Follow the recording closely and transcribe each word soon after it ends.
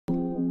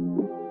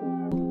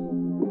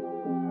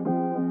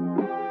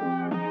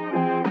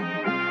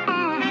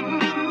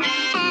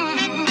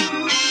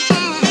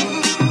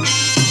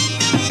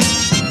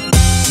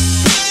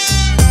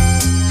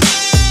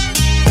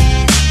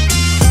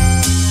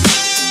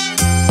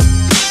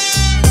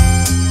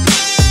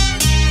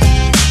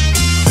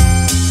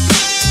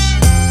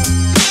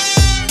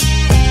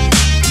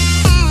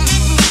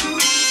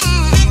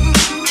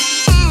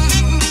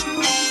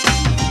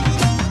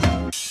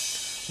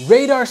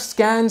Radar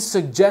scans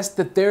suggest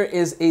that there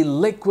is a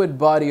liquid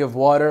body of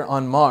water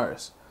on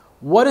Mars.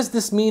 What does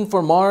this mean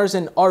for Mars,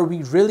 and are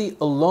we really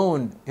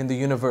alone in the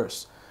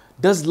universe?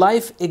 Does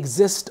life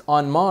exist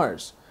on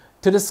Mars?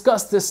 To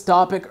discuss this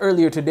topic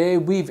earlier today,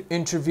 we've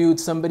interviewed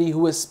somebody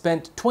who has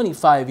spent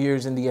 25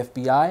 years in the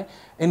FBI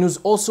and who's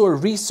also a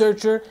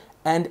researcher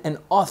and an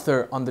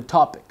author on the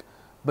topic.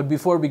 But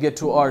before we get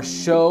to our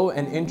show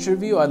and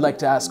interview, I'd like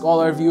to ask all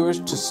our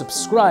viewers to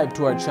subscribe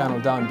to our channel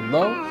down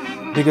below,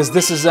 because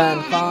this is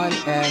Zain Khan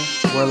and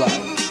we're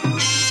live.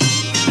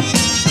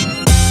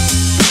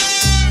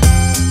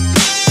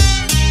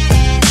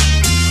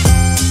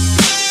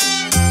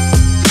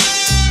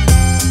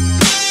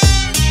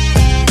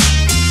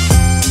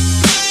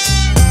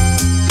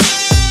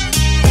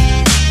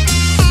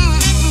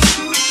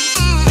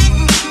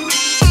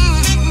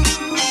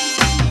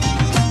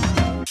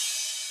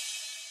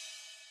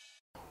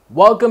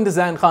 Welcome to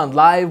Zain Khan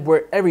Live,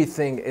 where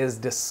everything is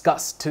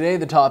discussed. Today,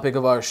 the topic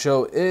of our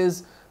show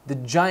is the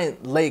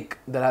giant lake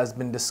that has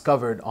been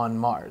discovered on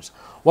Mars.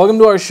 Welcome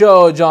to our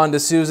show, John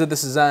DeSouza.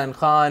 This is Zain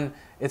Khan.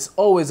 It's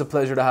always a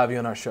pleasure to have you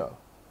on our show.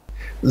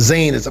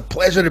 Zain, it's a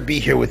pleasure to be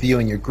here with you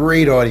and your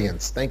great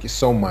audience. Thank you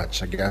so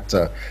much. I got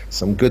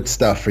some good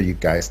stuff for you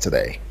guys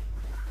today.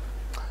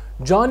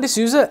 John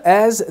DeSouza,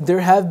 as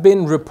there have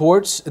been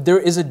reports, there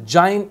is a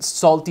giant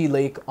salty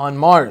lake on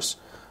Mars.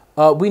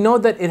 We know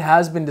that it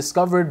has been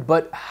discovered,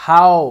 but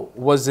how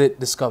was it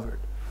discovered?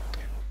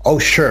 Oh,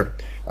 sure.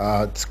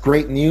 It's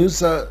great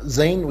news,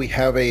 Zain. We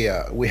have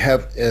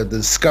the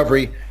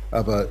discovery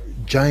of a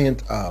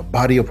giant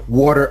body of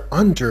water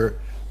under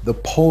the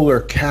polar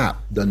cap,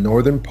 the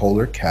northern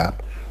polar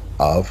cap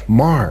of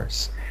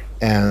Mars.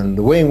 And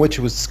the way in which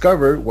it was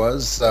discovered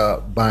was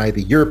by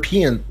the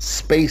European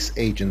Space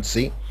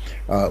Agency,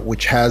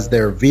 which has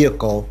their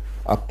vehicle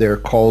up there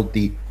called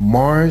the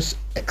Mars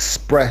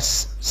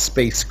Express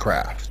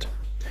spacecraft,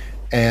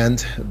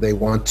 and they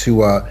want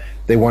to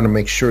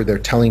make sure they're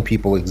telling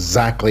people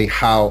exactly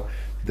how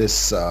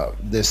this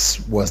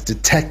was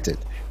detected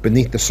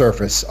beneath the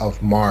surface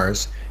of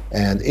Mars,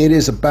 and it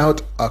is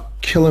about a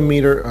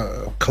kilometer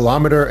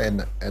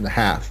and a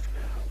half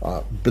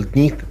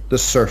beneath the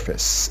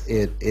surface.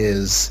 It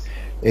is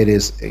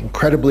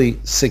incredibly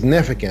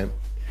significant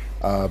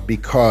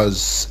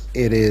because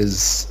it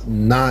is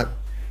not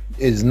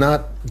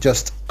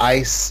just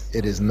ice,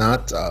 it is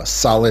not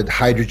solid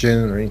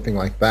hydrogen or anything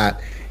like that.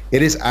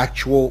 It is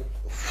actual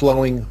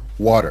flowing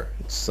water.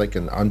 It's like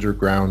an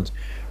underground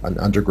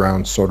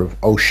sort of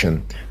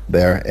ocean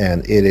there,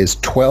 and it is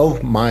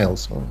 12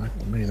 miles,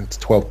 maybe that's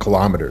 12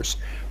 kilometers,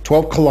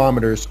 12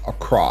 kilometers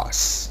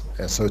across.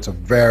 And so it's a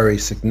very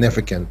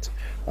significant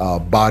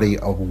body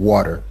of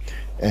water.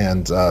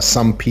 And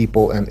some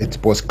people, and it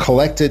was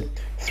collected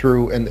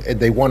through, and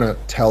they want to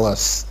tell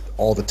us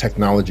all the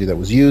technology that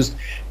was used.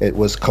 It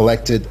was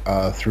collected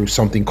through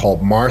something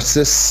called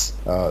MARSIS,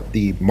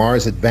 the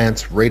Mars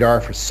Advanced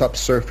Radar for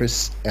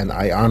Subsurface and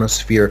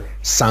Ionosphere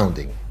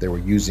Sounding. They were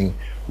using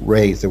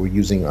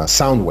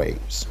sound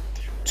waves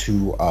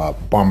to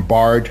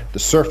bombard the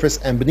surface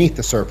and beneath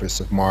the surface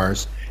of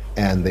Mars,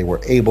 and they were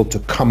able to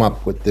come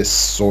up with this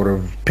sort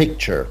of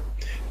picture,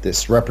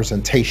 this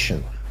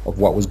representation of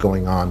what was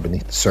going on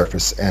beneath the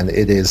surface. And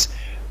it is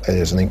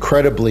an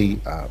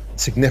incredibly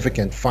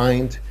significant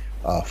find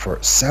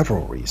for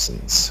several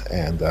reasons,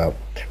 and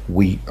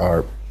we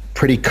are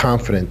pretty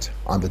confident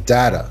on the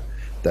data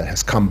that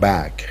has come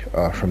back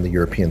from the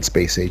European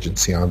Space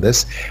Agency on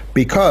this,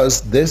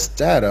 because this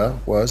data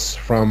was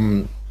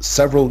from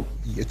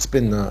it's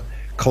been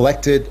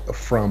collected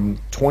from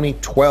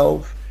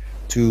 2012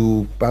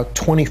 to about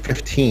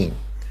 2015,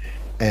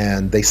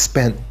 and they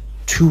spent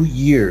 2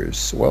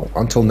 years, well,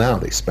 until now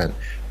they spent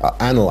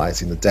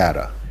analyzing the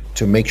data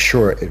to make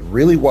sure it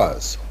really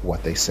was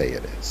what they say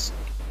it is.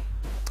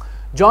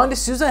 John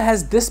DeSouza,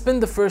 has this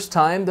been the first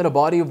time that a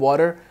body of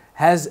water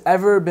has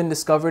ever been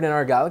discovered in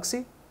our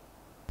galaxy?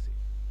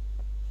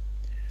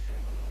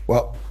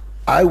 Well,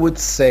 I would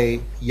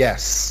say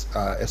yes,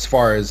 as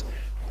far as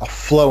a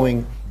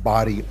flowing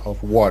body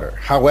of water.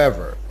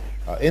 However,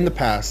 in the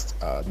past,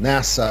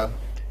 NASA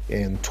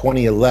in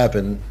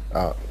 2011,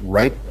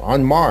 right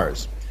on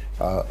Mars,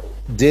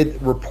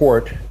 did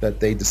report that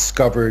they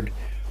discovered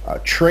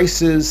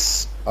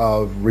traces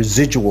of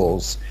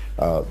residuals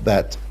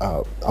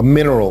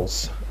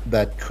minerals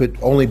that could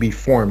only be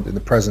formed in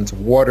the presence of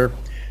water.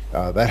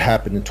 That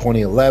happened in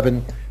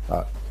 2011.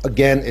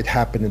 Again, it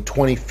happened in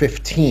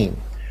 2015,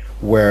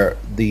 where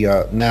the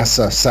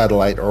NASA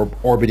satellite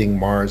orbiting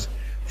Mars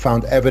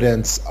found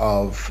evidence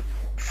of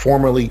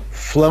formerly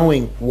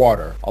flowing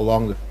water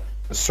along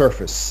the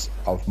surface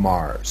of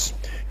Mars.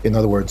 In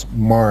other words,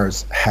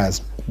 Mars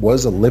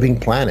was a living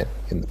planet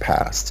in the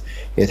past.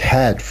 It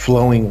had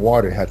flowing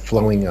water, it had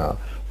flowing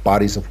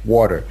bodies of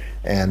water,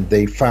 and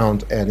they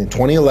found, and in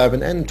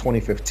 2011 and in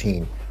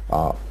 2015,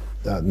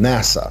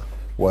 NASA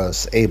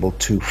was able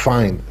to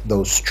find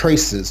those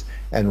traces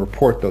and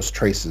report those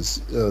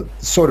traces,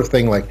 sort of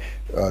thing like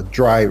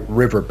dry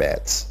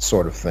riverbeds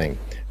sort of thing.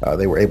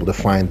 They were able to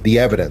find the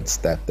evidence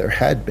that there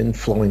had been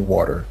flowing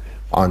water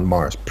on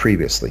Mars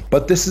previously.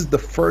 But this is the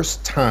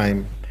first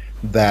time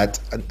that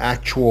an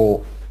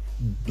actual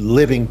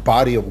living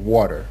body of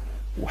water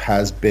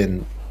has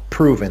been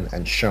proven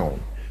and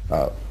shown.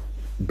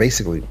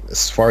 Basically,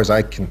 as far as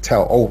I can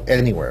tell,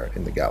 anywhere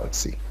in the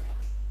galaxy.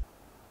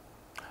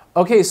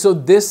 Okay, so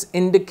this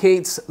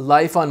indicates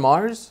life on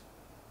Mars?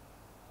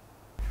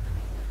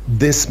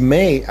 This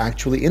may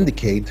actually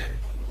indicate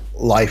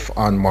life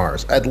on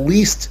Mars, at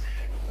least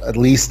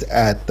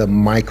at the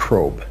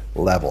microbe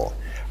level,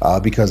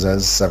 because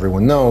as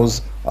everyone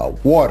knows,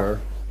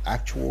 water,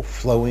 actual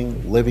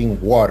flowing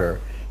living water,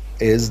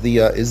 is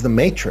the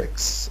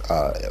matrix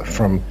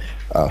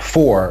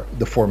for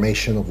the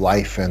formation of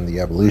life and the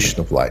evolution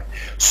of life.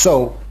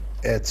 So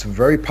it's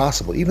very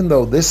possible, even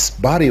though this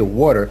body of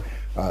water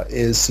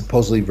is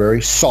supposedly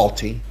very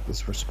salty,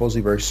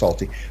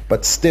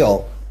 but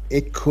still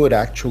it could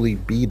actually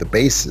be the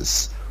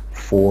basis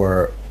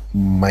for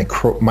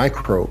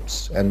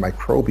microbes and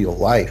microbial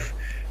life,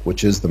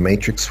 which is the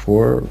matrix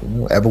for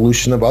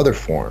evolution of other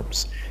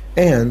forms.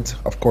 And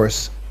of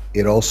course,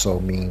 it also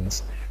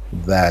means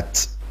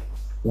that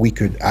we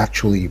could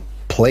actually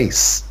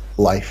place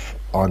life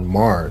on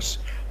Mars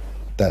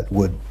that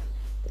would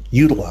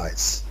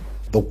utilize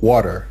the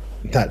water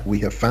that we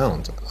have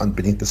found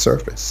beneath the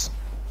surface.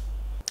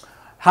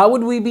 How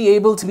would we be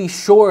able to be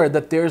sure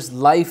that there's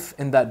life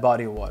in that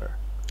body of water?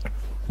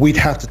 We'd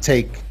have to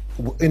take,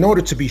 in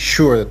order to be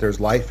sure that there's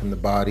life in the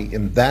body,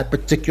 in that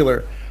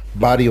particular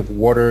body of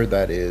water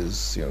that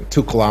is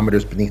 2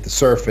 kilometers beneath the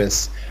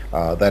surface,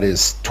 that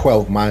is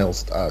 12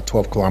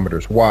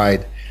 kilometers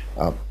wide,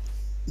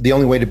 the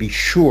only way to be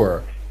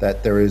sure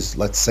that there is,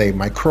 let's say,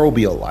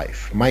 microbial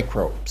life,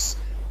 microbes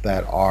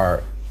that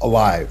are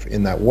alive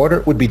in that water,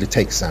 would be to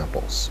take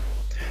samples.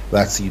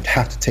 You'd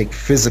have to take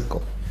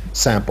physical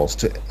samples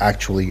to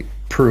actually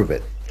prove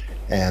it.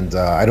 And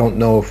I don't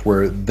know if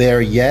we're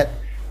there yet,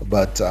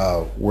 but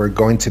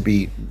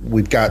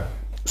we've got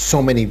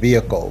so many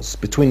vehicles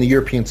between the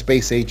European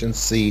Space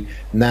Agency,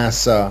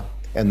 NASA,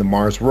 and the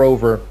Mars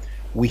rover.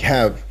 We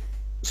have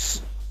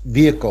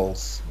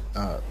vehicles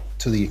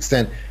to the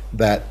extent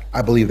that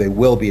I believe they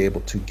will be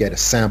able to get a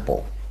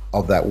sample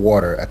of that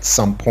water at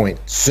some point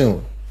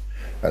soon.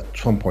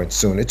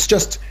 It's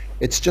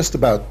just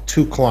about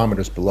 2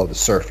 kilometers below the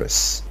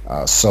surface.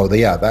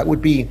 That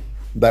would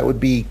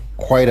be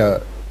quite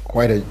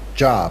a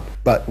job.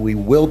 But we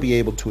will be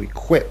able to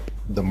equip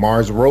the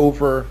Mars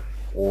rover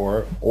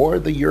or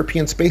the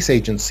European Space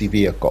Agency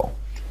vehicle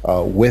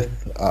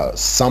with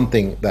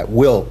something that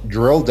will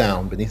drill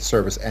down beneath the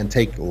surface and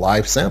take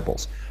live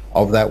samples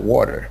of that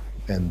water.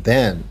 And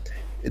then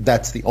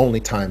that's the only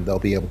time they'll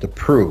be able to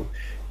prove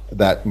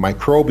that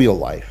microbial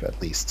life,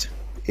 at least,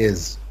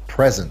 is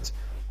present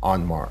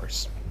on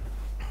Mars.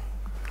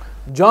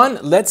 John,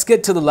 let's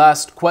get to the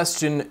last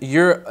question.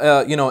 You're,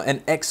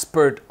 an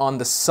expert on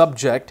the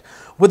subject.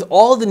 With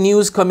all the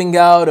news coming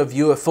out of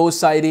UFO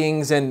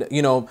sightings and,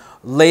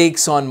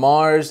 lakes on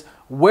Mars,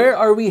 where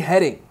are we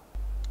heading?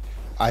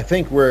 I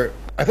think we're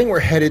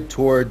headed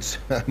towards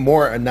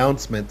more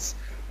announcements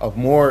of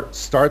more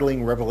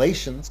startling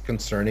revelations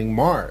concerning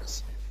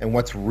Mars and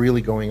what's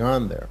really going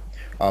on there.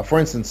 For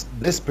instance,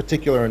 this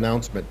particular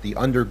announcement, the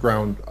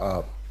underground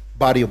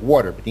body of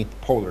water beneath the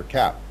polar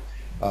cap,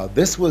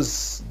 this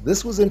was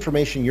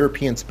information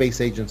European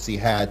Space Agency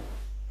had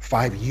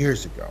 5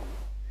 years ago,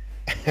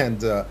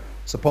 and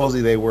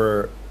supposedly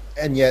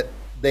and yet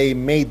they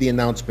made the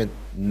announcement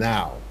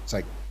now. It's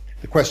like,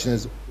 the question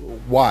is,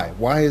 why?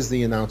 Why is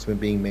the announcement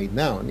being made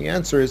now? And the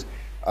answer is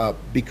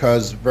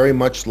because, very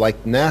much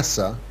like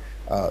NASA,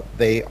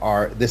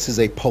 this is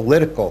a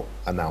political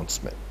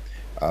announcement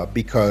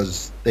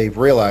because they've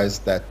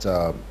realized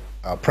that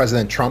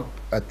President Trump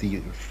at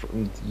the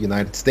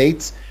United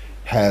States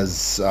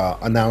has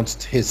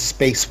announced his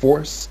Space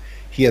Force.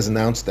 He has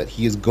announced that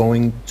he is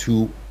going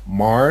to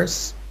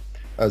Mars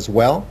as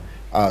well.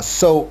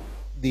 So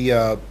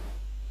the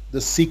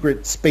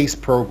secret space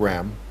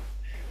program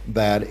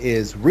that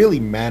really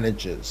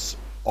manages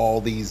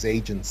all these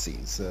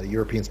agencies,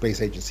 European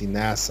Space Agency,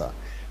 NASA,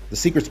 the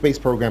secret space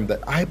program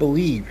that I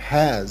believe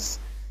has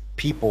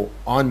people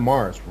on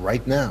Mars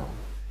right now,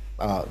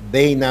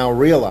 they now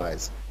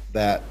realize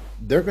that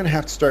they're going to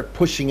have to start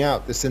pushing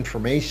out this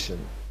information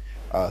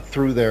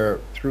through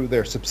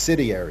their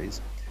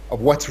subsidiaries of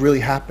what's really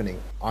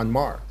happening on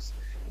Mars.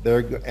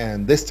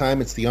 And this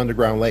time it's the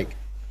underground lake.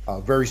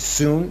 Very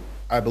soon,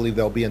 I believe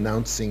they'll be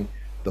announcing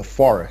the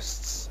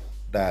forests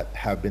that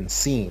have been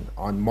seen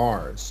on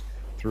Mars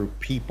through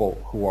people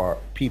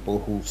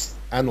who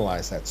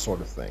analyze that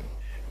sort of thing.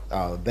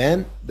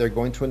 Then they're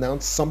going to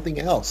announce something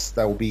else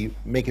that will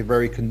make it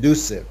very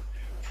conducive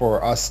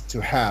for us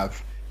to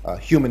have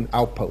human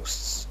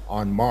outposts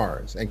on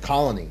Mars and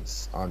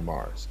colonies on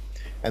Mars.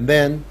 And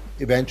then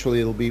eventually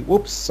it'll be,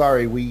 whoops,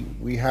 sorry,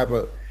 we have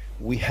a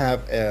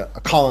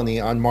colony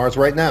on Mars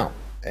right now,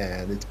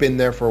 and it's been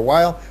there for a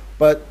while,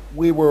 but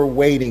we were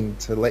waiting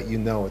to let you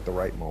know at the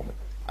right moment.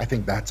 I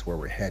think that's where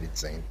we're headed,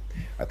 Zain.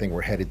 I think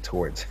we're headed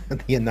towards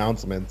the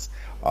announcements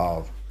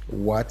of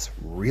what's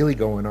really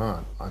going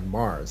on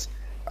Mars,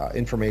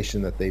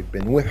 information that they've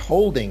been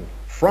withholding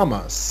from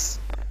us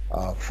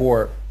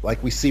for,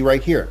 like we see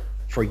right here,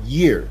 for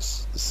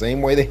years. The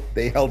same way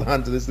they held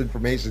on to this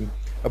information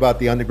about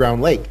the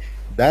underground lake.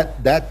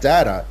 That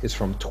data is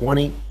from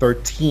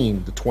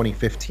 2013 to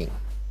 2015.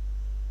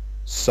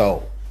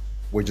 So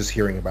we're just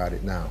hearing about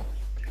it now.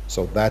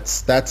 So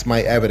that's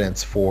my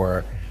evidence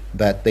for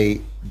that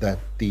the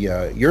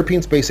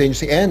European Space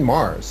Agency and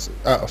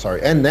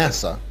and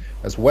NASA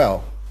as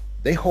well,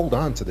 they hold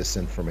on to this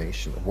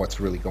information of what's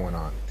really going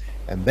on.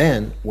 And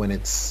then when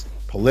it's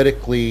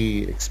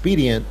politically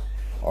expedient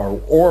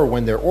or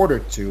when they're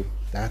ordered to,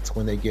 that's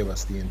when they give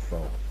us the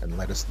info and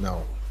let us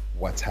know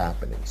what's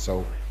happening.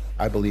 So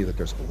I believe that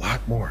there's a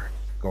lot more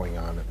going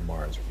on at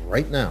Mars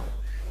right now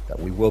that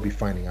we will be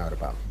finding out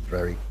about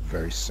very,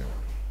 very soon.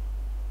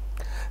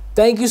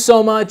 Thank you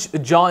so much,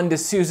 John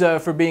DeSouza,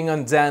 for being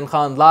on Zain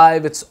Khan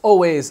Live. It's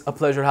always a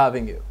pleasure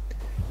having you.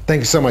 Thank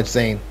you so much,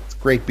 Zain. It's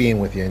great being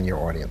with you and your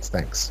audience.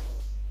 Thanks.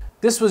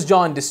 This was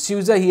John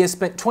DeSouza. He has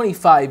spent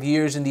 25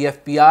 years in the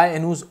FBI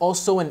and who's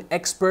also an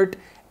expert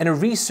and a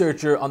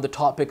researcher on the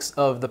topics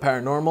of the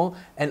paranormal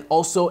and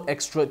also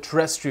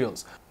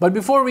extraterrestrials. But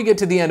before we get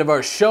to the end of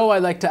our show,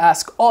 I'd like to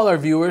ask all our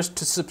viewers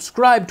to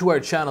subscribe to our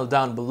channel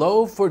down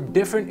below for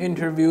different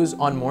interviews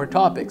on more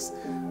topics.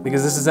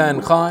 Because this is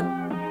Zain Khan,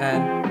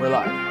 and we're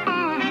live.